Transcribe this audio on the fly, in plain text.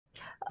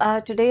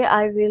Today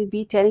I will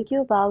be telling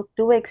you about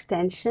two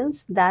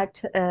extensions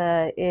that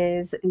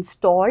is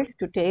installed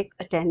to take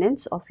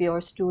attendance of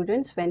your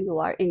students when you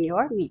are in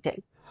your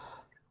meeting.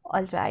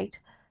 All right.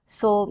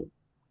 So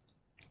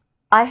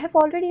I have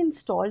already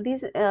installed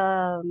these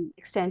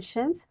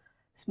extensions,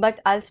 but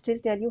I'll still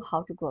tell you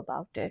how to go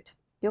about it.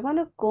 You're going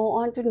to go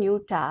on to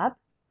new tab.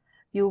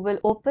 You will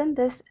open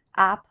this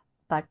app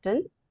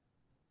button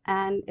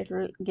and it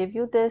will give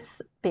you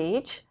this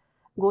page.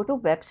 Go to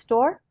Web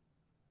Store.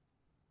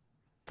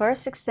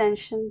 First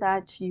extension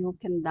that you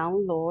can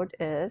download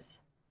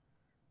is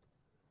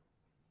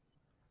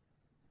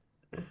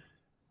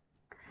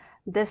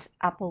this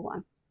Apple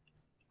one.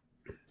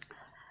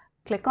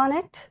 Click on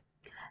it.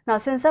 Now,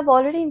 since I've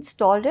already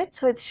installed it,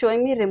 so it's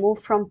showing me remove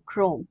from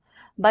Chrome,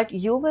 but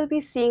you will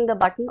be seeing the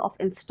button of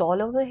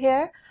install over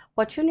here.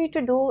 What you need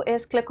to do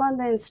is click on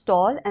the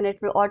install and it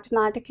will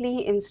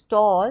automatically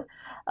install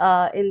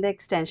in the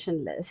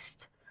extension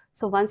list.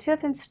 So once you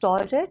have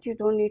installed it, you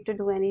don't need to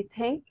do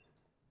anything.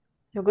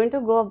 You're going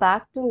to go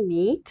back to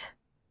Meet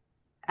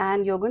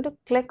and you're going to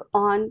click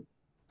on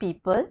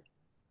People.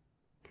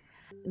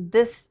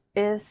 This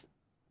is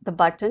the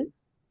button,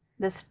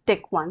 this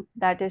tick one,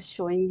 that is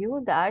showing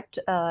you that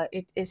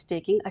it is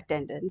taking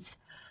attendance.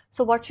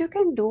 So what you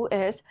can do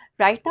is,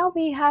 right now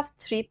we have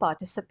 3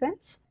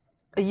 participants.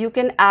 You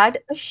can add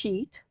a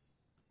sheet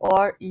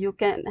or you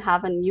can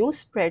have a new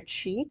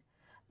spreadsheet,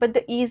 but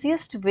the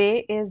easiest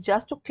way is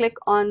just to click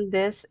on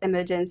this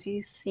emergency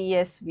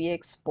CSV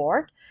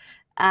export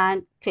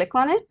and click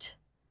on it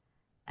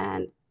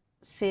and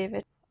save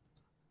it.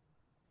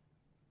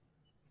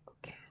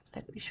 Okay,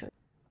 let me show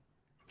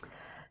you.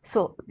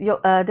 So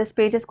this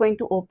page is going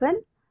to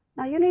open.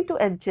 Now you need to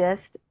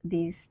adjust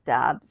these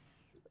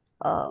tabs.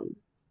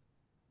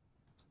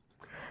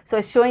 So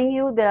it's showing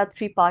you there are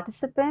 3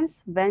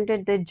 participants. When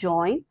did they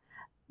join?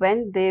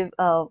 When they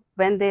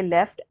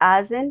left,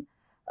 as in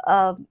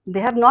they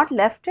have not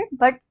left it,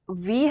 but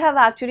we have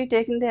actually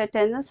taken the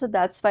attendance, so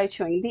that's why it's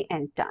showing the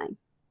end time.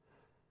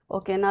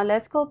 Okay, now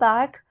let's go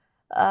back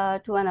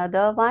to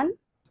another one.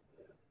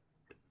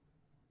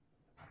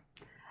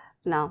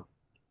 Now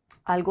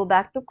I'll go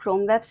back to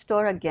Chrome Web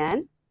Store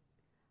again.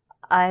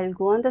 I'll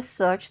go on the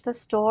search the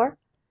store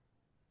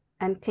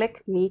and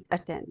click Meet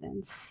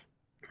Attendance.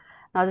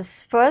 Now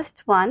this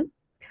first one,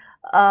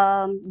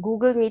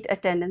 Google Meet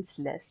attendance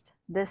list.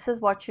 This is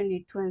what you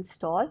need to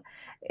install.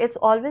 It's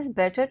always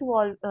better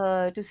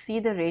to see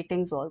the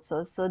ratings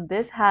also. So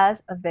this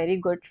has a very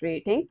good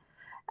rating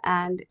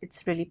and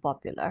it's really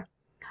popular.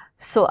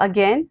 So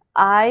again,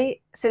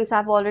 since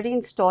I've already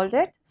installed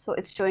it, so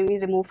it's showing me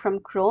remove from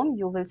Chrome.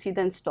 You will see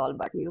the install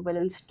button. You will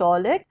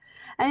install it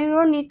and you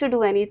don't need to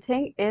do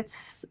anything. It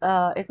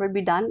will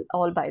be done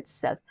all by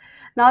itself.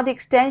 Now the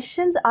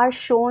extensions are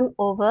shown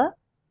over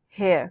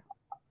here.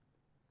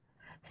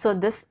 So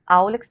this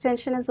OWL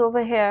extension is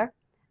over here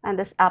and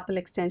this Apple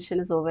extension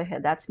is over here.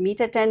 That's Meet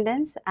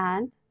Attendance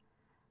and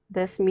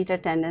this Meet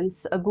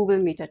Attendance, a Google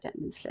Meet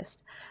Attendance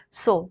list.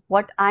 So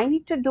what I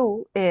need to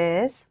do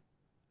is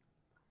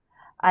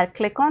I'll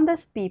click on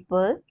this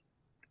people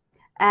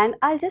and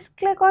I'll just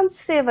click on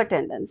save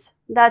attendance.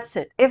 That's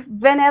it. If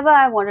whenever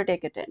I want to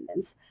take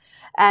attendance,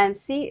 and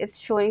see it's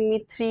showing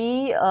me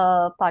 3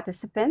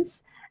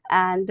 participants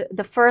and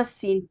the first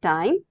seen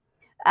time,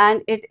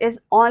 and it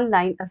is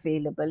online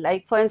available.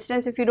 Like for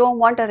instance, if you don't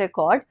want a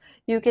record,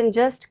 you can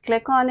just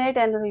click on it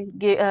and it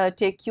will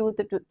take you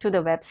to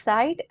the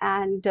website,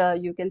 and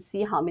you can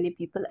see how many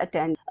people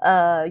attend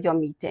your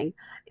meeting.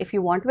 If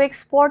you want to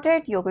export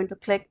it, you're going to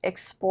click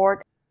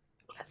export.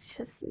 Let's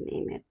just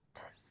name it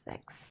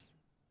 6.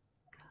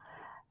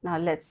 Now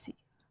let's see.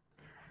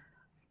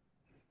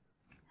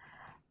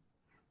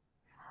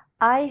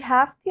 I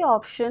have the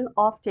option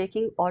of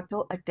taking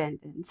auto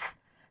attendance.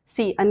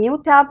 See, a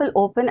new tab will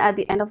open at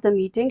the end of the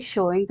meeting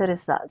showing the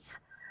results.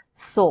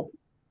 So,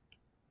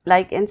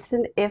 like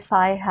instant, if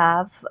I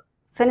have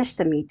finished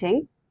the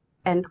meeting,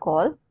 end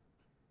call,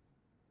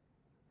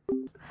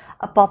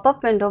 a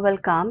pop-up window will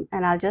come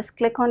and I'll just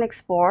click on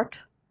export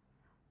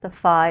the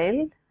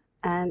file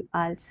and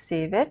I'll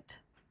save it.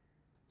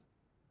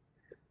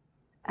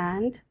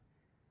 And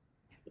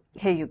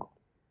here you go.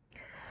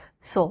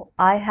 So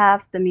I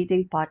have the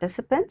meeting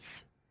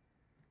participants.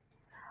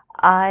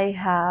 I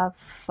have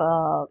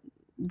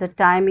the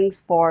timings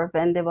for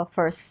when they were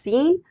first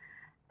seen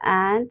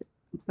and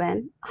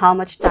how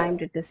much time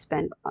did they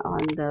spend on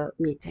the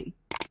meeting.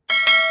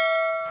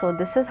 So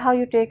this is how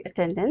you take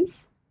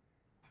attendance.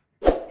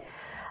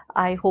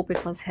 I hope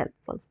it was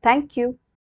helpful. Thank you.